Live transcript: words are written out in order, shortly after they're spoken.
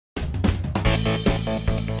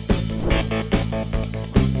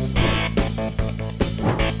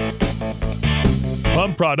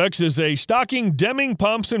Pump Products is a stocking Deming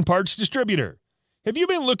pumps and parts distributor. Have you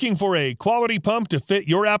been looking for a quality pump to fit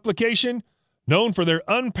your application? Known for their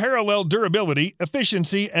unparalleled durability,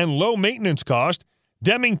 efficiency, and low maintenance cost,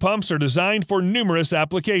 Deming pumps are designed for numerous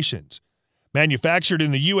applications. Manufactured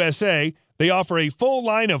in the USA, they offer a full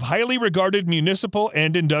line of highly regarded municipal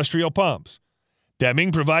and industrial pumps.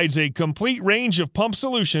 Deming provides a complete range of pump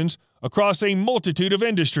solutions across a multitude of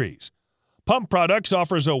industries. Pump Products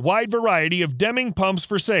offers a wide variety of Deming pumps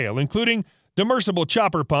for sale, including demersible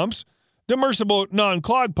chopper pumps, demersible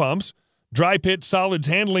non-clog pumps, dry pit solids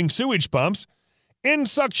handling sewage pumps,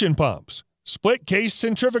 in-suction pumps, split-case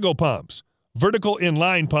centrifugal pumps, vertical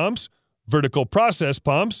inline pumps, vertical process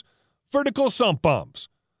pumps, vertical sump pumps.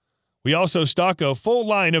 We also stock a full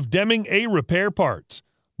line of Deming A repair parts.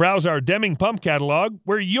 Browse our Deming pump catalog,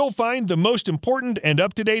 where you'll find the most important and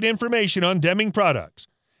up-to-date information on Deming products,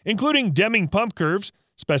 including Deming pump curves,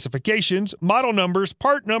 specifications, model numbers,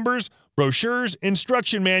 part numbers, brochures,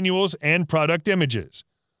 instruction manuals, and product images.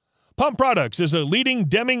 Pump Products is a leading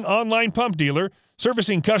Deming online pump dealer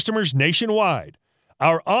servicing customers nationwide.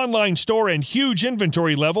 Our online store and huge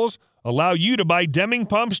inventory levels allow you to buy Deming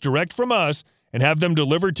pumps direct from us and have them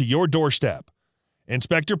delivered to your doorstep.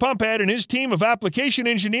 Inspector Pumphead and his team of application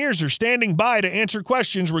engineers are standing by to answer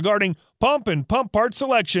questions regarding pump and pump part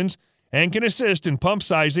selections and can assist in pump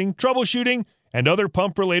sizing, troubleshooting, and other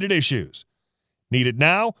pump-related issues. Need it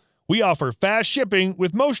now? We offer fast shipping,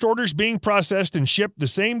 with most orders being processed and shipped the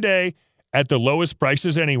same day at the lowest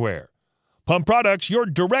prices anywhere. Pump Products, your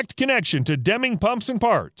direct connection to Deming pumps and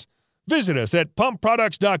parts. Visit us at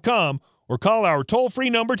pumpproducts.com or call our toll-free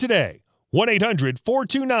number today,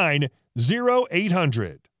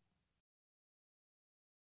 1-800-429-0800.